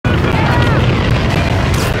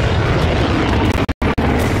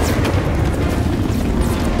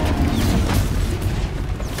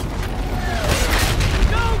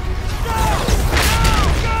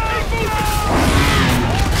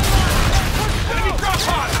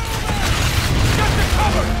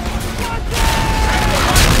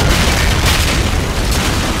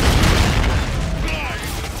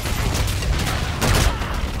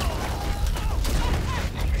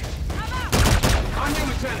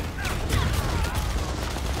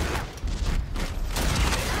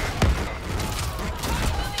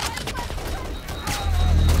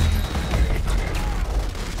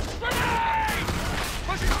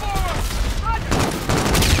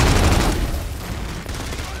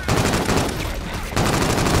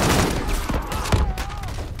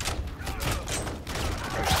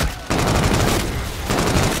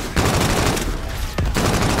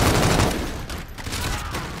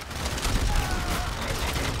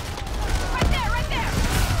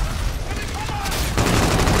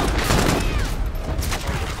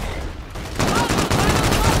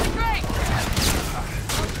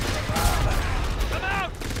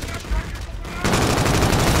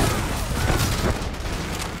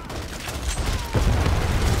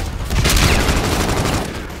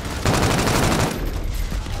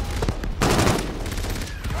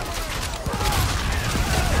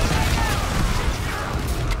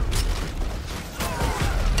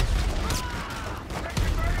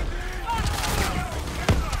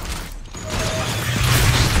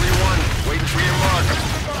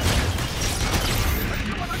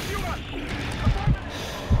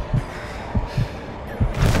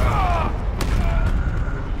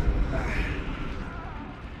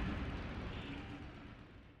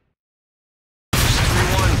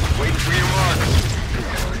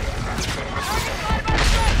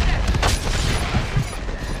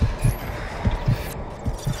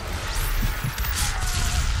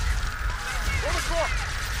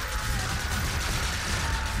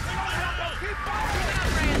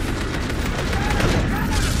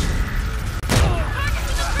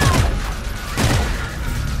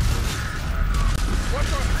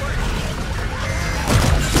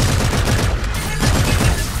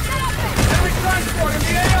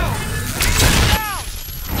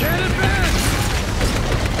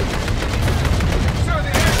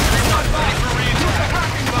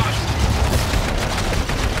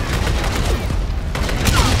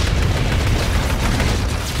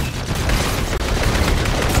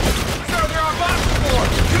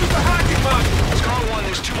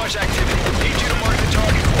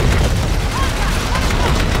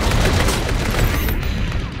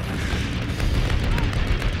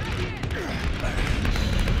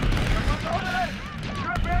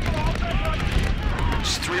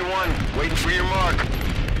Waiting for your mark.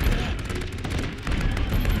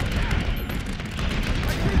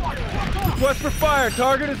 Request for fire.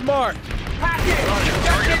 Target is marked. Roger.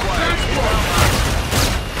 Target acquired.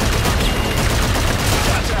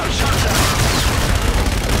 Shots out. Shots out.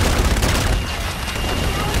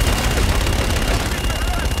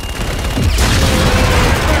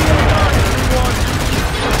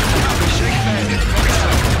 Copy. Shake bandit. Focus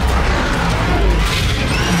up.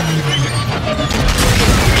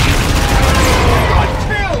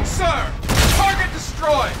 Kill, sir! Target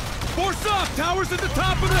destroyed! Force up! Tower's at the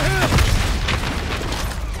top of the hill!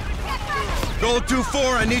 Gold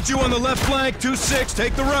 2-4, I need you on the left flank. 2-6,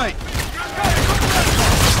 take the right.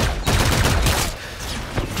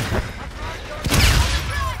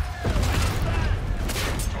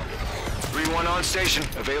 On station,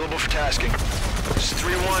 available for tasking. This is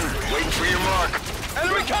 3-1, waiting for your mark.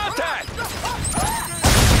 Enemy contact!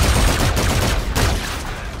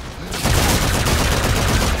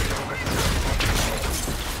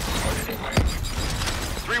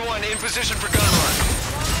 3-1, in position for gun run.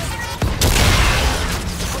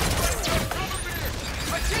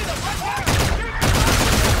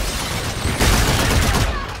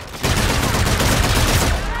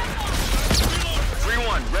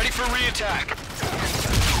 Ready for re-attack.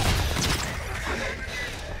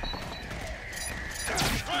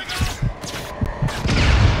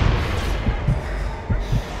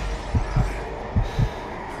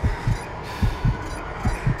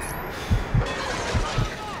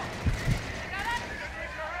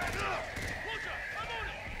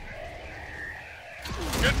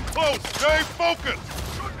 Getting close. Stay focused.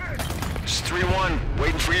 It's 3-1,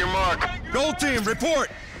 waiting for your mark. Gold team, report.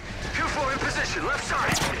 2-4 in position, left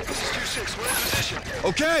side. This is 2-6, we're in position.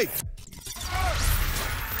 Okay.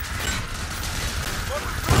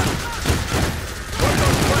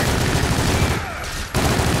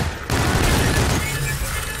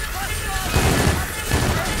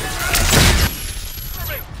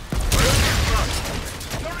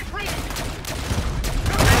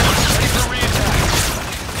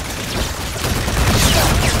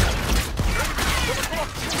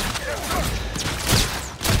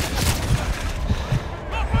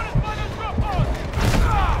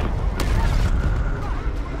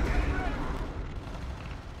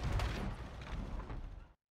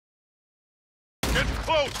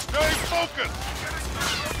 Stay focused!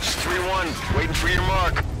 It's 3-1, waiting for your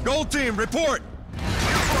mark. Gold team, report!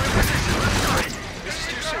 2-4 in position, left side. This is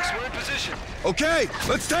 2-6, we're in position. Okay,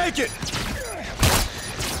 let's take it!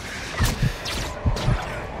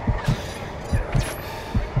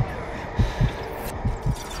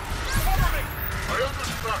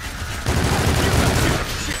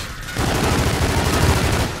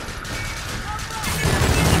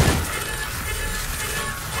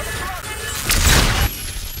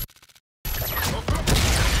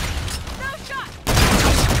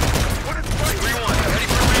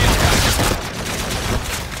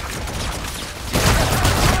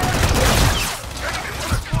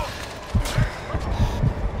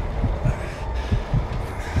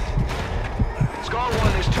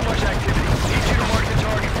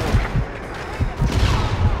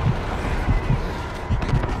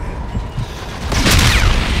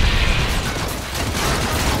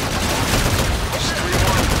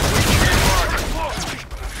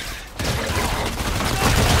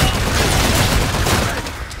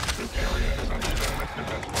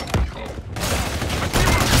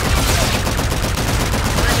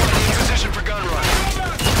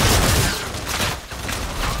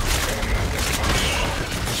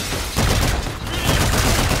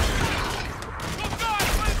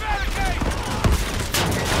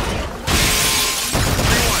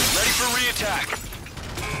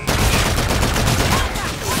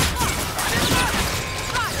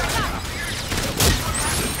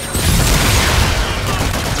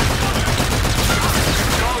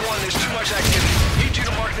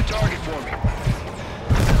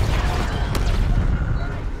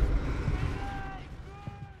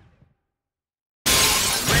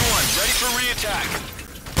 Ready for re-attack.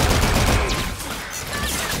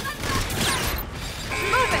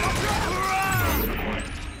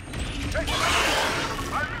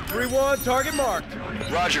 3-1, target marked.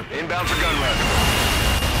 Roger, inbound for gun run.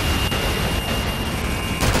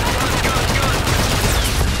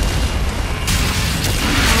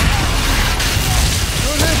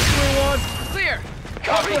 Good hit, 3-1. Clear.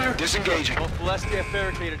 Copy, disengaging. Both Celestia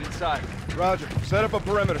barricaded inside. Roger. Set up a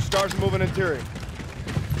perimeter. Stars moving interior.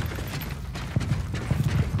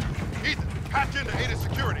 Ethan, patch into Ada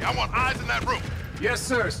security. I want eyes in that room. Yes,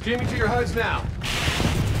 sir. Streaming to your HUDs now.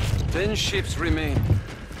 10 ships remain.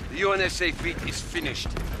 The UNSA fleet is finished.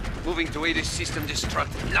 Moving to Ada's system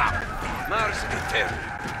destruct. Now! Mars return.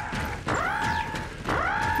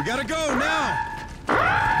 We gotta go now.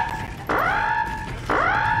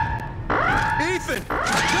 Ethan, go!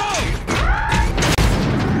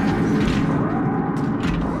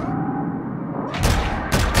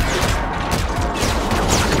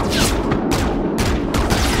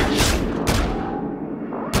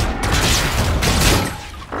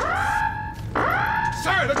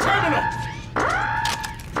 Sir, the terminal!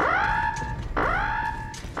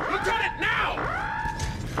 Lieutenant, now!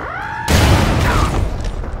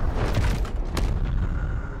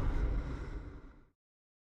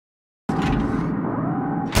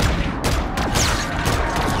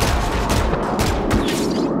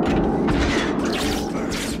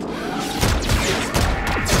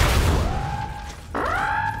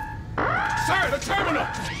 Sir, the terminal!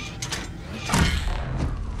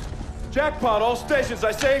 Jackpot, all stations.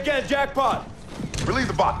 I say again, jackpot. Relieve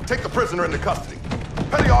the bot. Take the prisoner into custody.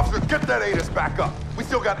 Petty officers, get that ATIS back up. We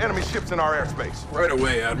still got enemy ships in our airspace. Right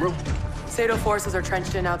away, Admiral. Sato forces are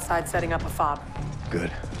trenched in outside, setting up a fob.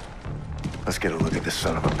 Good. Let's get a look at this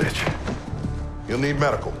son of a bitch. You'll need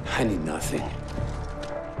medical. I need nothing.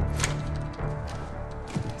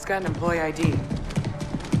 He's got an employee ID.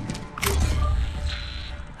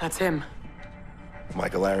 That's him.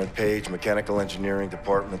 Michael Aaron Page, Mechanical Engineering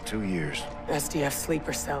Department, 2 years. SDF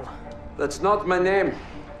sleeper cell. That's not my name.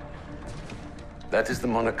 That is the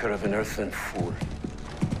moniker of an earthly fool.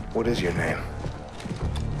 What is your name?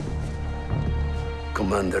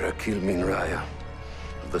 Commander Akil Minraya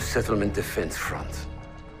of the Settlement Defense Front.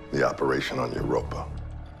 The operation on Europa.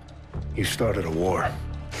 You started a war.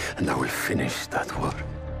 And I will finish that war.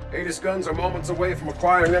 Ada's guns are moments away from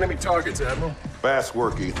acquiring enemy targets, Admiral. Fast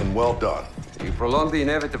work, Ethan. Well done. You prolong the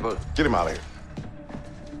inevitable. Get him out of here.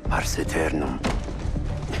 Ars Eternum.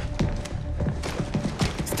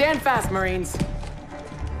 Stand fast, Marines.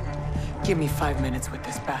 Give me 5 minutes with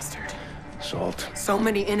this bastard. Salt. So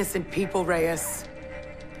many innocent people, Reyes.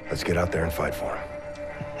 Let's get out there and fight for him.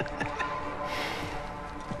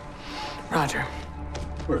 Roger.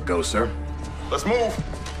 Where it goes, sir? Let's move.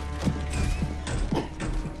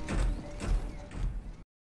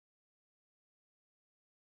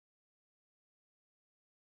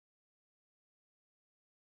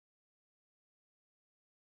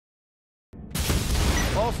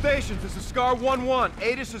 All stations, this is Scar 1-1.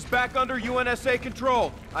 ATIS is back under UNSA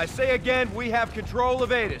control. I say again, we have control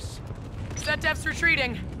of ATIS. SetDef's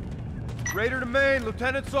retreating. Raider to main,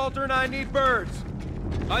 Lieutenant Salter and I need birds.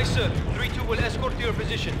 Aye, sir. 3-2 will escort to your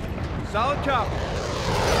position. Solid copy.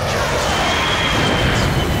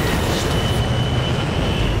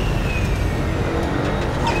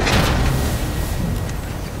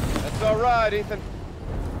 That's all right, Ethan.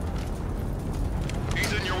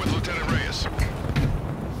 Ethan, you're with Lieutenant Reyes.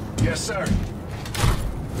 Yes, sir.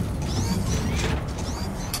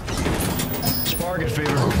 Spark it,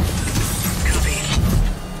 Fever. Copy.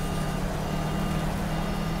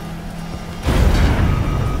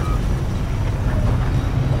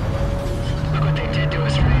 Look what they did to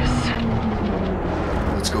us, Reyes.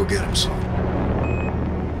 Let's go get him, Salt.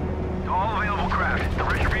 To all available craft, the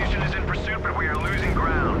Retribution is in pursuit, but we are losing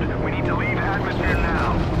ground. We need to leave atmosphere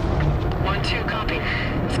now. 1-2, copy.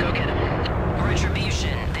 Let's go get him.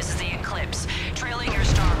 Retribution, this is the Eclipse. Trailing your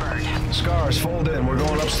starboard. Scars, fold in. We're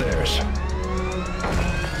going upstairs.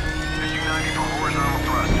 SU-90 for horizontal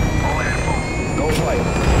thrust. All ahead full. Go flight.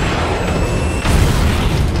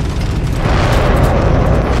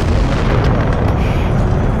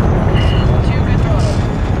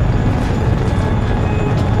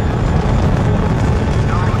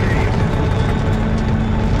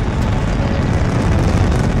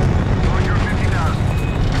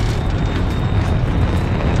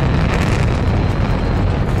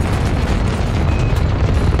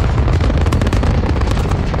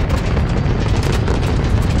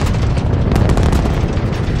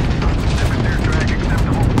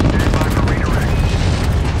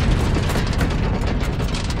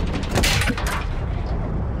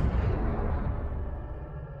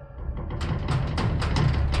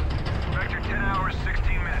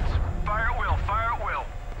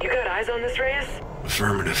 Eyes on this, Reyes?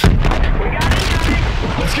 Affirmative. We got incoming!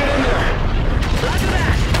 Let's get in there! Roger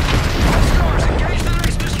that! Scars, engage the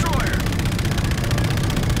next destroyer!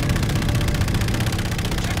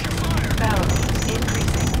 Check your fire! Power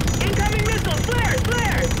increasing. Incoming missiles! Flares!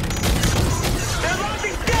 Flares! They're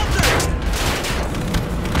launching skelters!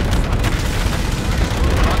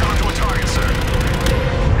 Lock onto a target, sir.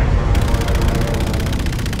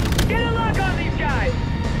 Get a lock on these guys!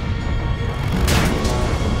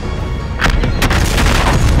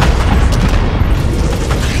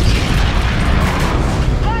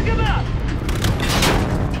 Lock him up!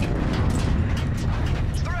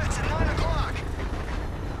 Threats at 9 o'clock!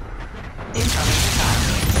 Incoming missile.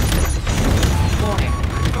 Warning.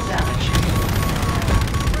 Critical damage.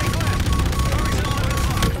 Break left! Target's at 11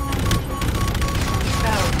 o'clock!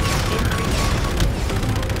 Power increasing.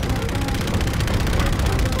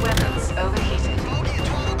 Weapons overheated. Bogey at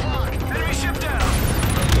 12 o'clock! Enemy ship down!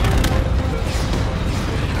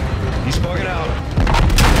 He's bugging out.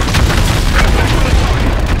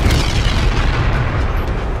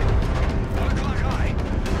 1 o'clock high.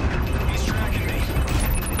 He's tracking me.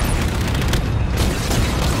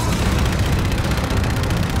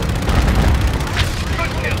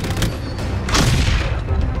 Good kill!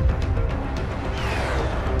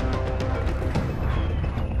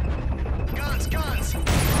 Guns, guns!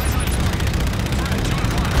 Eyes on target. Threat, 2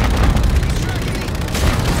 o'clock. He's tracking me.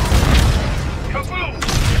 Kaboom!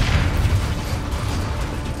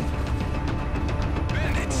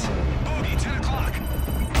 Bandits! Bogey, 10 o'clock.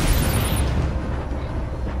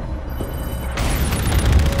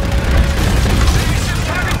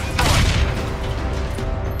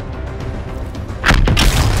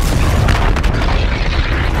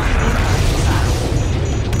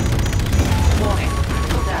 Warning.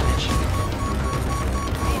 Critical damage.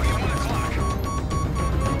 Bogey, 1 o'clock.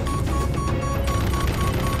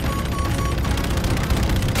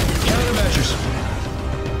 Countermeasures.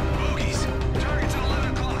 Bogies. Target's at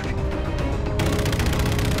 11 o'clock.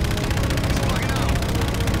 He's bugging out.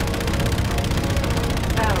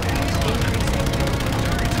 Power increasing.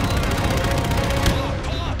 Target's at 11 o'clock. Pull up,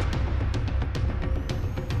 pull up.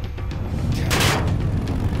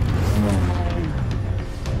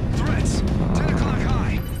 Threats. 10 o'clock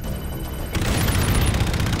high.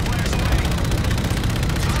 Flares away.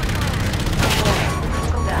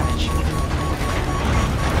 Critical damage.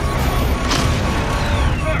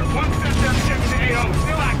 Sir, 177 AO,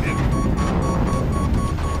 still active.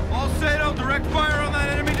 All Sato, direct fire on that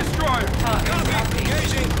enemy destroyer. Targets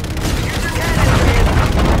engaging. Use your cannons, Reyes!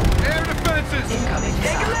 Air defenses. Incoming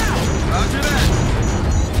Take him missile. out! Roger that.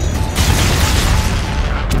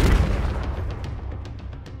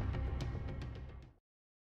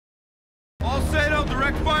 All Sato,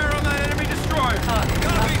 direct fire on that enemy destroyer.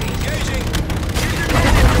 Targets engaging. Use your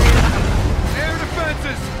cannons, Reyes! Air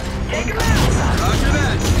defenses. Take him Incoming out! missile. Roger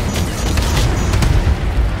that.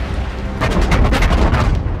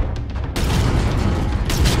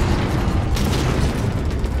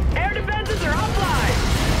 Air defenses are offline!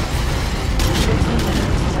 15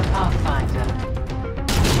 minutes to Pathfinder.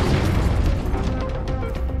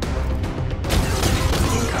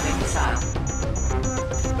 Incoming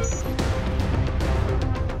missile.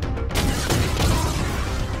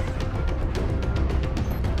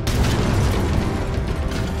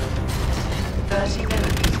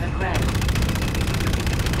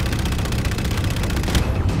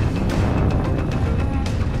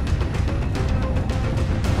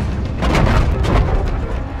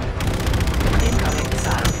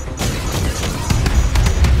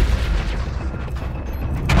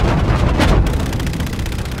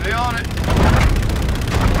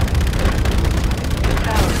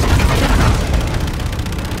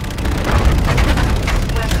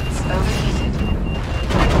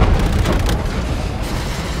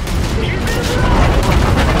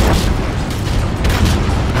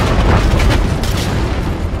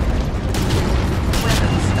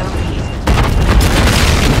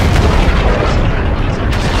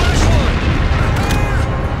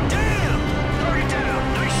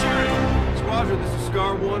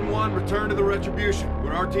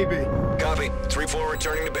 RTB. Copy. 3-4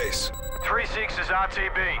 returning to base. 3-6 is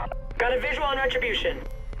RTB. Got a visual on Retribution.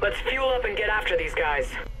 Let's fuel up and get after these guys.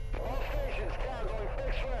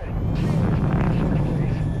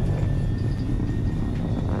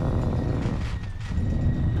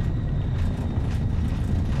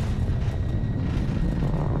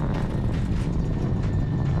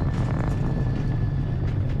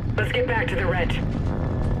 Let's get back to the rent.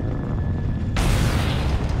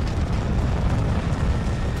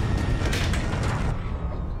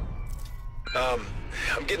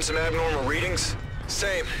 I'm getting some abnormal readings.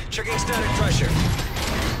 Same. Checking static pressure.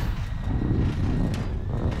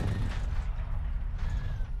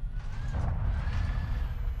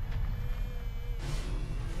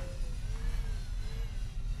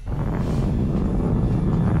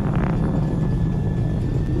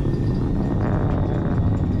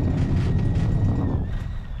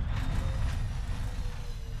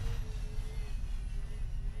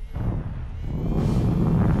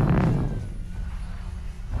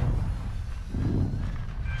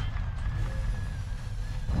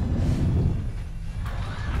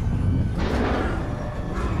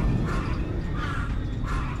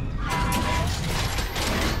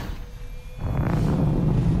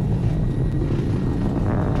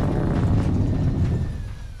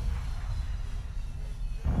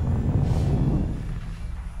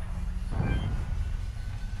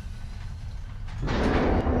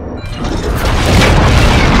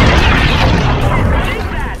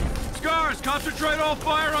 Concentrate all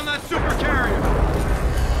fire on that super carrier!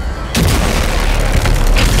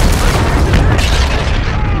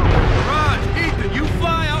 Raj, Ethan, you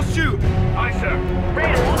fly, I'll shoot! Aye, sir.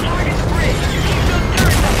 Reyes, all targets free. You keep those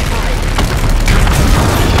turrets occupied.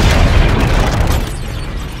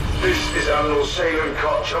 This is Admiral Salem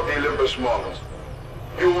Koch of the Olympus models.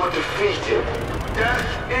 You are defeated.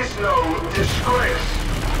 Death is no disgrace.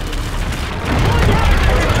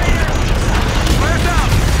 Flares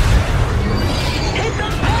out! Hit the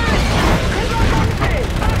turret! Good luck on stage!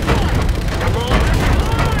 Back one! Come on!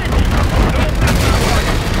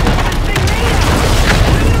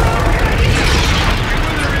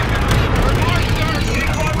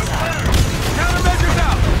 Countermeasures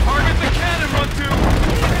out! Target the cannon, 1-2!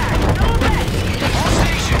 All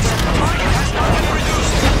stations, target has not been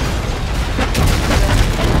reduced.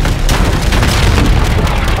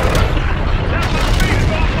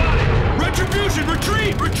 Retribution,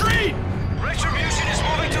 retreat! Retreat! Retribution is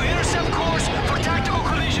moving to intercept course for tactical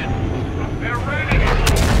collision. They're ready.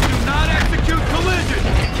 Do not execute collision!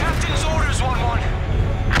 Captain's orders, 1-1.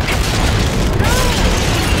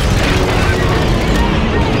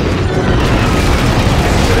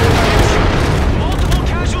 Multiple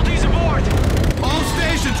casualties aboard. All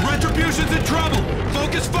stations, Retribution's in trouble!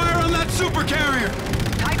 Focus fire on that super carrier!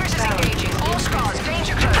 Tigers is engaging. All scars.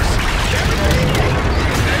 Danger close.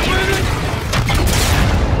 Stay with it!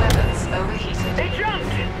 Weapons overheated. They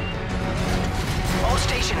jumped! All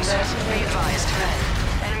stations, be advised.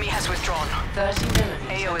 Enemy has withdrawn. 30 minutes.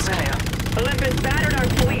 AO is clear. Olympus battered our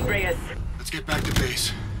fleet, Reyes. Let's get back to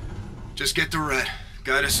base. Just get to Red.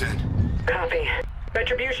 Guide us in. Copy.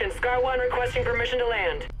 Retribution, Scar 1 requesting permission to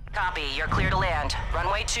land. Copy. You're clear to land.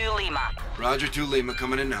 Runway 2, Lima. Roger 2 Lima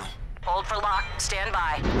coming in now. Hold for lock. Stand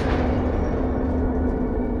by.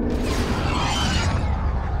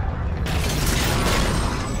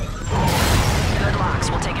 Good locks.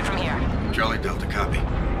 We'll take it from here. Charlie Delta, copy.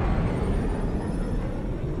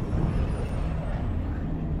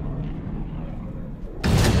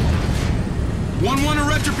 One a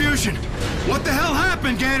Retribution! What the hell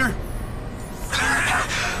happened, Gator?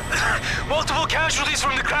 Multiple casualties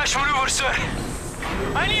from the crash maneuver, sir.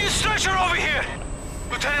 I need a stretcher over here.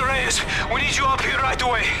 Lieutenant Reyes, we need you up here right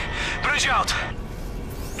away. Bridge out.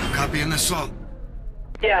 Copy an assault.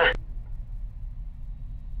 Yeah.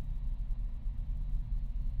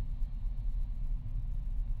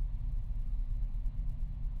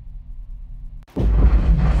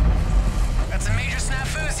 Got some major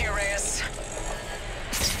snafus here, Reyes.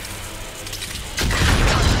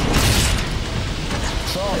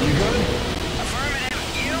 Saul, you good? Affirmative.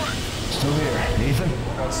 You? Still here. Ethan?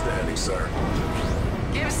 Outstanding, sir.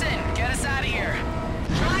 Gibson, get us out of here.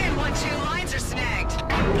 Trying 1-2, lines are snagged.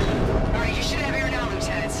 All right, you should have air now,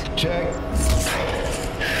 Lieutenants. Check.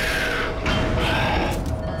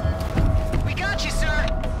 We got you, sir.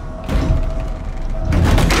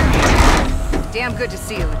 Damn good to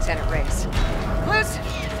see you, Lieutenant Reyes. Clues,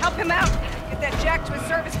 help him out. Get that Jack to his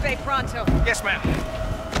service bay pronto. Yes, ma'am.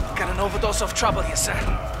 Got an overdose of trouble here, sir.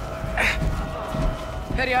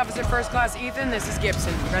 Petty Officer First Class Ethan, this is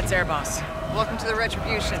Gibson, Red's air boss. Welcome to the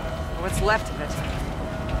Retribution, or what's left of it.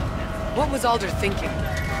 What was Alder thinking?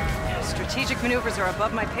 Strategic maneuvers are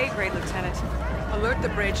above my pay grade, Lieutenant. Alert the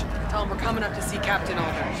bridge. Tell him we're coming up to see Captain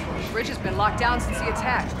Alder. The bridge has been locked down since the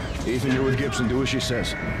attack. Ethan, you're with Gibson. Do as she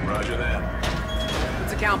says. Roger that.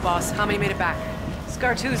 What's the count, boss? How many made it back?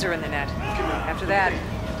 Scar 2s are in the net. After that,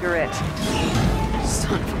 you're it.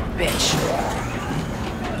 Son of a bitch.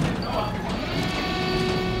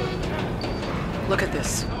 Look at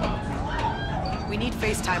this. We need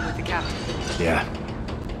FaceTime with the captain. Yeah.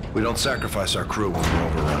 We don't sacrifice our crew when we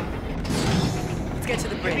overrun. Let's get to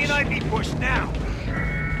the bridge. IP push now.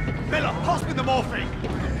 Miller, pass me the morphine!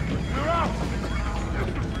 We're out!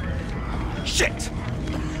 Shit!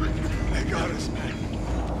 They got us, man.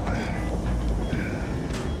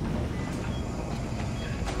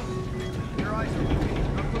 Your eyes,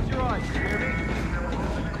 close your eyes, you hear me?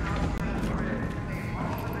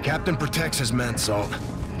 Captain protects his men, Salt.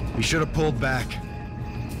 He should have pulled back.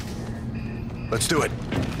 Let's do it.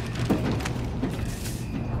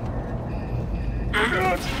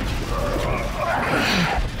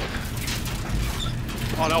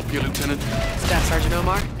 I'll help you, Lieutenant. Staff Sergeant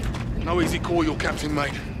Omar? No easy call, your captain,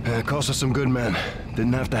 mate. It cost us some good men.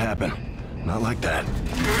 Didn't have to happen. Not like that.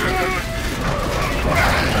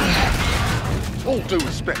 All due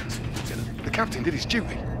respect, Lieutenant. The captain did his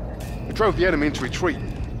duty. He drove the enemy into retreat.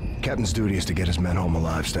 Captain's duty is to get his men home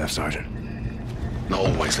alive, Staff Sergeant. Not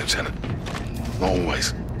always, Lieutenant. Not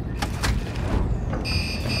always.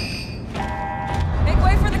 Make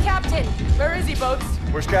way for the captain! Where is he, Boats?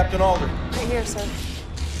 Where's Captain Alder? Right here, sir.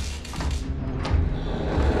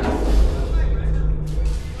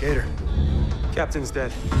 Gator. Captain's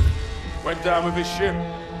dead. Went down with his ship.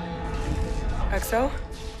 XO?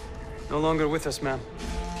 No longer with us, ma'am.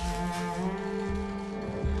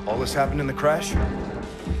 All this happened in the crash?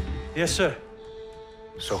 Yes, sir.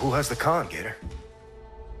 So who has the con, Gator?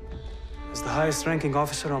 As the highest-ranking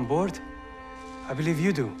officer on board, I believe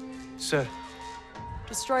you do, sir.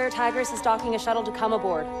 Destroyer Tigris is docking a shuttle to come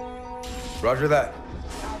aboard. Roger that.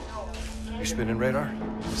 You spinning radar?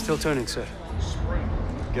 Still turning, sir.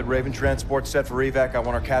 Get Raven transport set for evac. I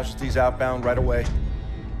want our casualties outbound right away.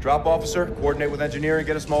 Drop officer, coordinate with engineering,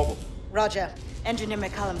 get us mobile. Roger. Engineer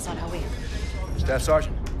McCallum's on her way. Staff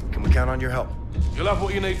Sergeant, can we count on your help? You'll have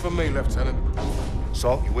what you need from me, Lieutenant.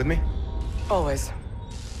 Salt, you with me? Always.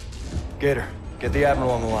 Gator, get the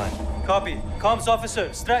Admiral on the line. Copy. Comms officer,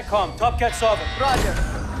 Stratcom, Top Cat Sovereign. Roger.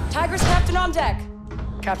 Tigris captain on deck.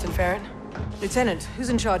 Captain Farron. Lieutenant, who's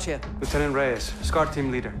in charge here? Lieutenant Reyes, SCAR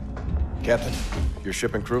team leader. Captain, your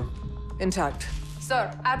ship and crew? Intact.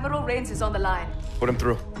 Sir, Admiral Rains is on the line. Put him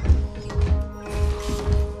through.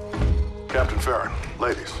 Captain Farron,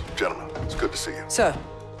 ladies, gentlemen, it's good to see you. Sir.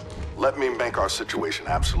 Let me make our situation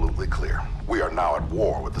absolutely clear. We are now at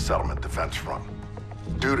war with the Settlement Defense Front.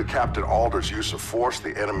 Due to Captain Alder's use of force,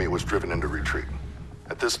 the enemy was driven into retreat.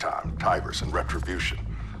 At this time, Tigris and Retribution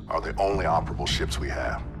are the only operable ships we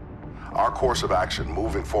have. Our course of action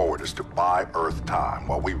moving forward is to buy Earth time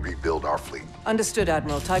while we rebuild our fleet. Understood,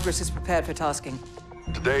 Admiral. Tigris is prepared for tasking.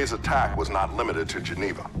 Today's attack was not limited to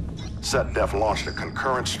Geneva. SetDef launched a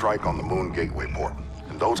concurrent strike on the Moon Gateway port,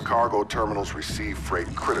 and those cargo terminals receive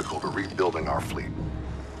freight critical to rebuilding our fleet.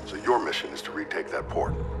 So your mission is to retake that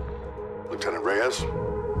port. Lieutenant Reyes,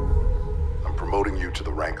 I'm promoting you to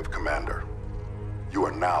the rank of commander. You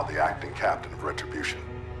are now the acting captain of Retribution.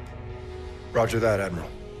 Roger that, Admiral.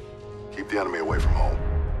 Keep the enemy away from home.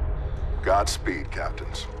 Godspeed,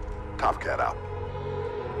 captains. Top Cat out.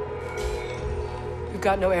 We've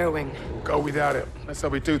got no air wing. We'll go without it. That's how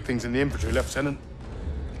we do things in the infantry, Lieutenant.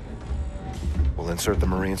 We'll insert the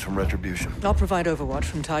Marines from Retribution. I'll provide overwatch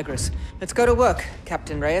from Tigris. Let's go to work,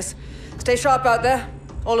 Captain Reyes. Stay sharp out there,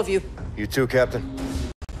 all of you. You too, Captain.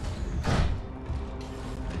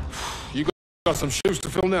 You got some shoes to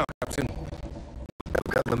fill now, Captain.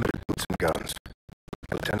 We've got limited boots and guns.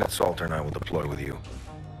 Lieutenant Salter and I will deploy with you.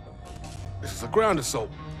 This is a ground assault.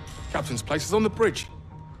 Captain's place is on the bridge.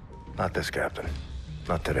 Not this, Captain.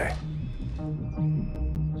 Not today.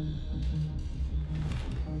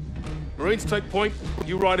 Marines take point.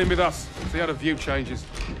 You ride in with us. See how the view changes.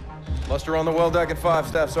 Muster on the well deck at 5,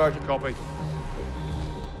 Staff Sergeant. Copy.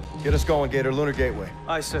 Get us going, Gator. Lunar Gateway.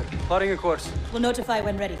 Aye, sir. Plotting a course. We'll notify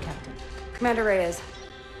when ready, Captain. Commander Reyes.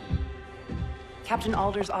 Captain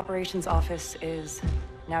Alder's operations office is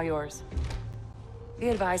now yours. Be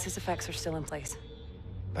advised his effects are still in place.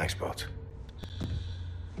 Thanks, Boats.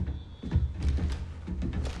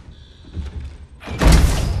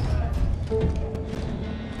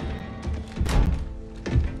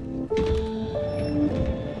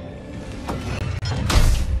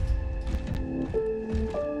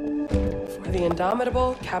 For the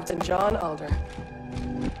indomitable Captain John Alder.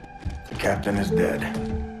 The captain is dead.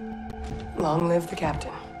 Long live the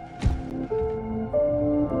captain.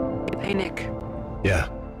 Hey, Nick. Yeah.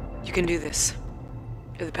 You can do this.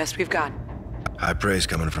 You're the best we've got. High praise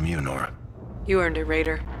coming from you, Nora. You earned it,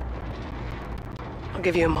 Raider. I'll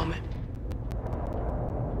give you a moment.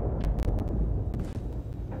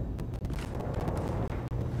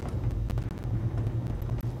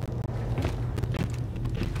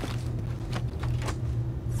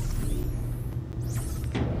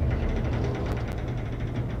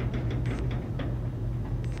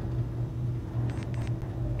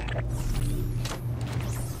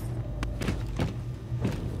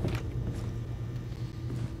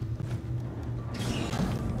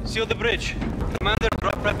 Seal the bridge. Commander,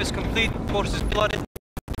 drop prep is complete. Course is plotted.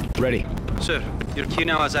 Ready. Sir, your key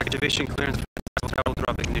now has activation clearance for travel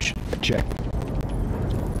drop ignition. Check.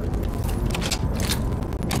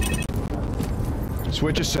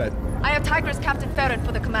 Switch is set. I have Tigris Captain Ferret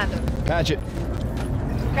for the commander. Patch it.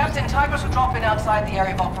 Captain, Tigris will drop in outside the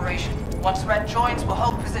area of operation. Once Red joins, we'll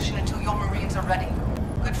hold position until your Marines are ready.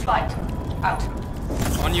 Good flight. Out.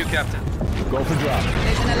 On you, Captain. Go for drop.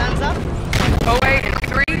 Station alarms up. OA in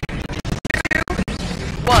 3, 2,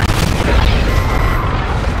 1.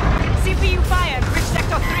 CPU fire, bridge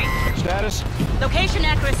sector 3. Status? Location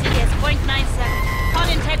accuracy is 0.97. Hull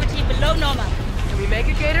integrity below normal. Can we make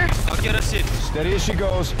it, Gator? I'll get us in. Steady as she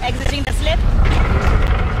goes. Exiting the slip.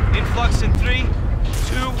 Influx in 3, 2, 1.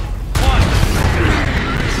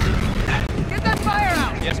 Get that fire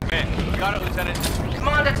out! Yes, ma'am. Got it, Lieutenant.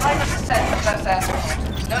 Commander, Tigris is set for close air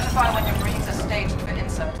support. Notify when your Marines are staged for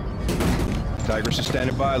insert. Tigris is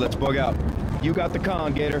standing by. Let's bug out. You got the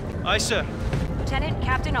con, Gator. Aye, sir. Lieutenant,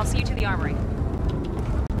 Captain, I'll see you to the armory.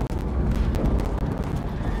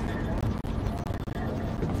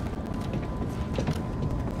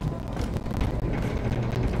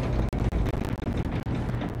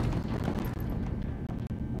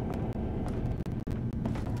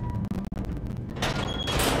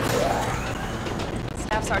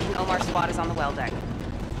 Staff Sergeant Omar's squad is on the well deck.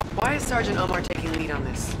 Why is Sergeant Omar taking lead on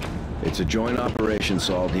this? It's a joint operation,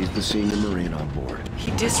 Salt. He's the senior Marine on board. He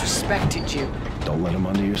disrespected you. Don't let him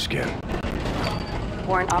under your skin.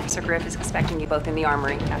 Warrant Officer Griff is expecting you both in the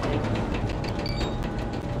armory, Captain.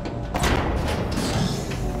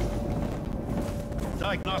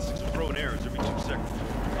 Diagnostics are throwing errors every 2 seconds.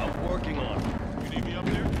 I'm working on it. You need me up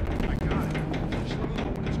there? I got it. Just let me know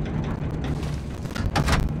when it's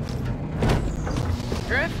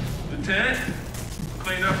Griff? Lieutenant,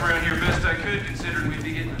 cleaned up around here best I could, considering we'd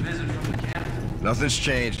be getting a visit from the captain. Nothing's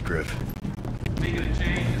changed, Griff. Speaking of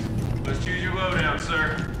changes, let's choose your loadout,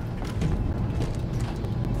 sir.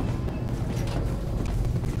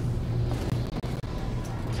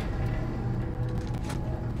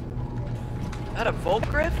 That a Volt,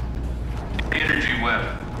 Griff? Energy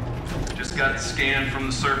weapon. Just got the scan from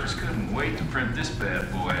the surface. Couldn't wait to print this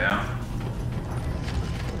bad boy out.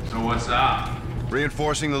 So what's up?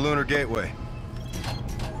 Reinforcing the lunar gateway.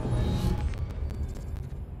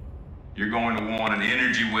 You're going to want an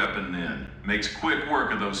energy weapon then. Makes quick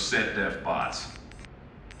work of those set-def bots.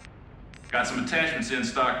 Got some attachments in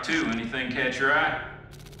stock too. Anything catch your eye?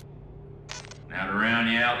 Now to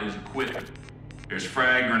round you out, there's equipment. There's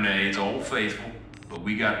frag grenades, old faithful, but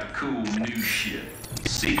we got the cool new shit.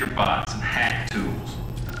 Seeker bots and hack tools.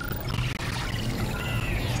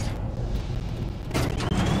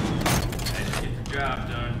 Let's get the job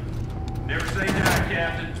done. Never say die,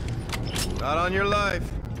 Captain. Not on your life.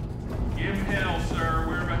 Give hell, sir.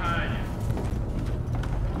 We're behind you.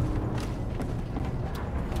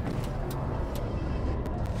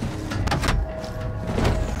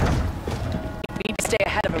 We need to stay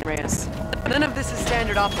ahead of him, Reyes. None of this is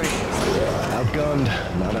standard operations. Outgunned,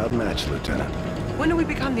 not outmatched, Lieutenant. When do we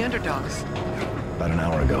become the underdogs? About an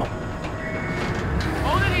hour ago.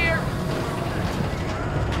 Hold it here!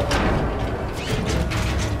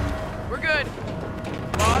 We're good.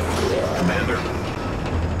 Boss? Commander.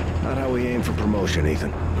 Not how we aim for promotion,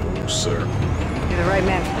 Ethan. No, sir. You're the right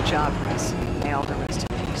man for the job, Chris. May all the rest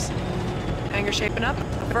in peace. Hangar shaping up?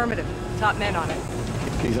 Affirmative. Top men on it.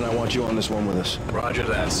 Ethan, I want you on this one with us. Roger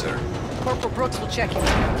that, sir. Corporal Brooks will check you.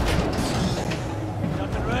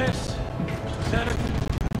 Captain Reyes. Lieutenant.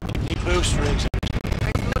 Keep loose, Riggs.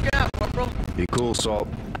 Thanks for looking out, Corporal. Be cool, Salt.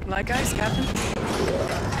 Like ice, Captain.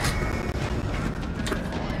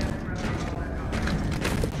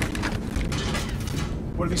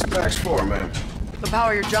 What are these packs for, man? They'll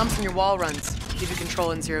power your jumps and your wall runs. Give you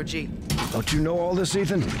control in 0G. Don't you know all this,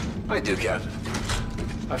 Ethan? I do, Captain.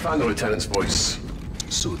 I found the lieutenant's voice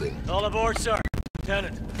soothing. All aboard, sir.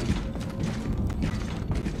 Lieutenant.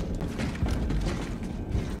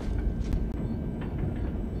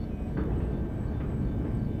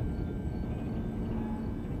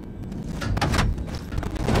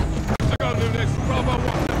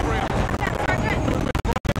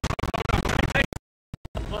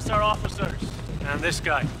 Plus our officers. And this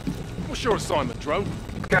guy. What's your assignment, drone?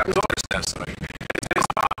 Captain's orders, sir. It's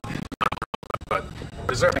hot, but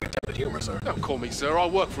deserving a tepid humor, sir. Don't call me sir, I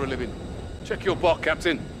work for a living. Check your bot,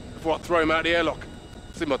 Captain, before I throw him out the airlock.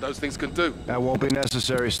 See what those things can do. That won't be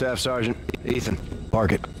necessary, Staff Sergeant. Ethan,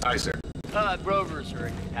 park it. Aye, sir. Rovers are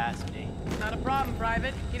in capacity. Not a problem,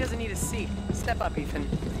 Private. He doesn't need a seat. Step up, Ethan.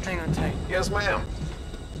 Hang on tight. Yes, ma'am.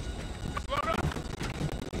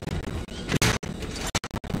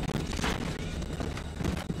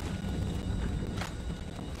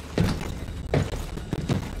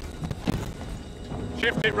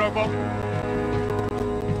 Shift it, robot.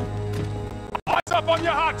 Eyes up on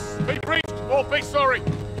your huts! Be breached or be sorry.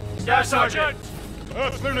 Yes, Sergeant.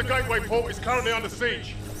 Earth's lunar gateway port is currently under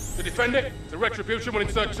siege. To defend it, the Retribution will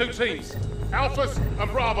insert 2 teams. Alphas and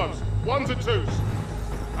Bravos, 1s and 2s.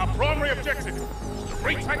 Our primary objective is to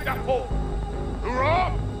retake that port.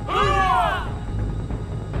 Hoorah! Hoorah!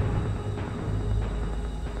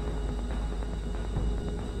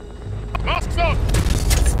 Masks on!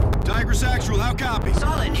 Tigris Actual, how copy?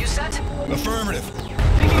 Solid, you set? Affirmative.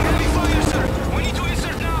 Taking heavy fire, sir. We need to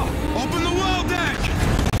insert now. Open the well deck!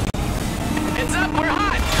 Heads up, we're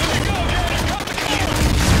hot. Here we go, get it. Cut the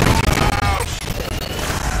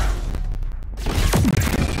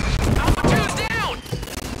Alpha 2's down.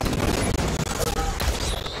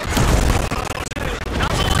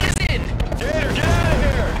 Alpha 1 is in. Get out of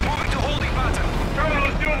here! Moving to holding pattern.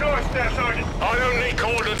 Terminal's due north, Staff Sergeant. I don't need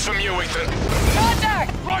coordinates from you, Ethan.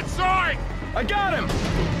 Contact! Right side! I got him.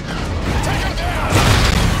 Take him down!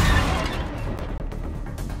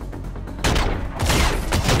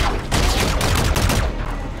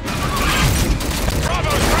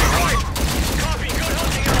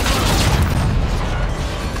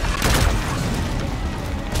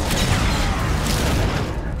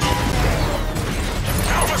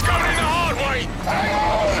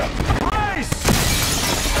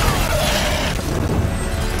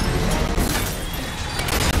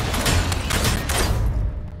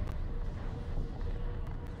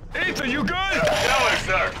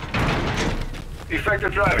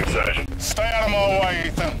 Effective driving, Sergeant. Stay out of my way,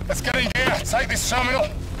 Ethan. Let's get in here, take this terminal,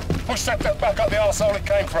 push that deck back up the arsehole it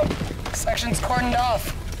came from. Section's cordoned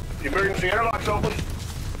off. The emergency airlock's open.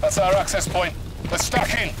 That's our access point. Let's stack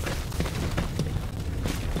in.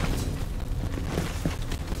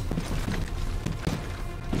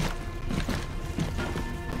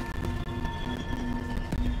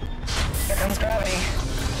 Here comes gravity.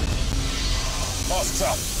 Masks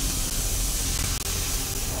up.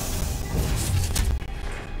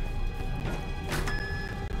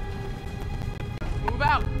 Move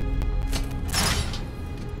out.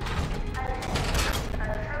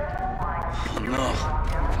 No.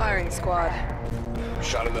 Firing squad.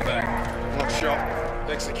 Shot in the back. One shot.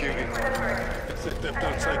 Executed. That's it, Def,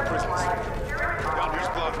 don't take prisoners. Boundary's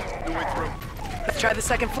blocked. No way through. Let's try the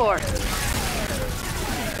second floor.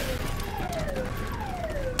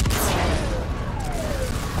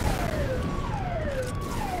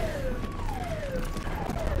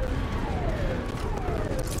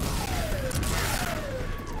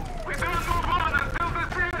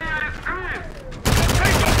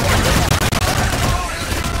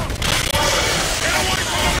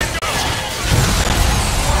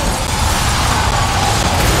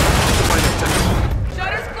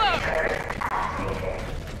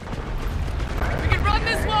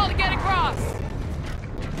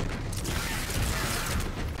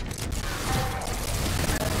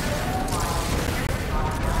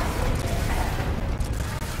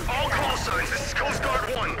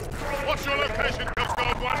 What's your location, Coast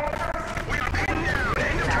Guard 1? We are pinned down.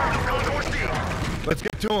 End of terminal, Contour C. Let's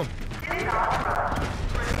get to him.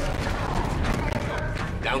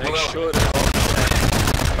 Down below.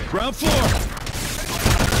 Ground floor.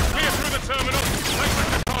 Clear through the terminal. Take back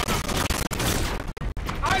the cargo.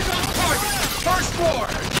 Eyes on target. First floor.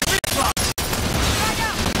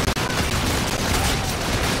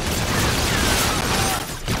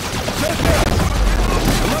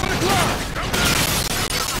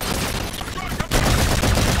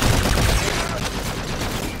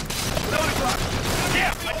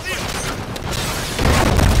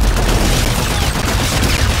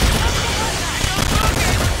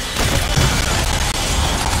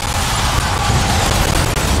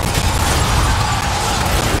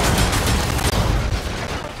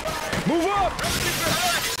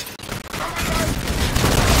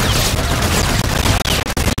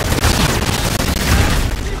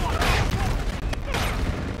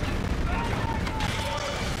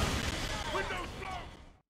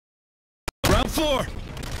 Floor.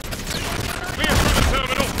 Clear through the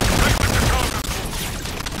terminal.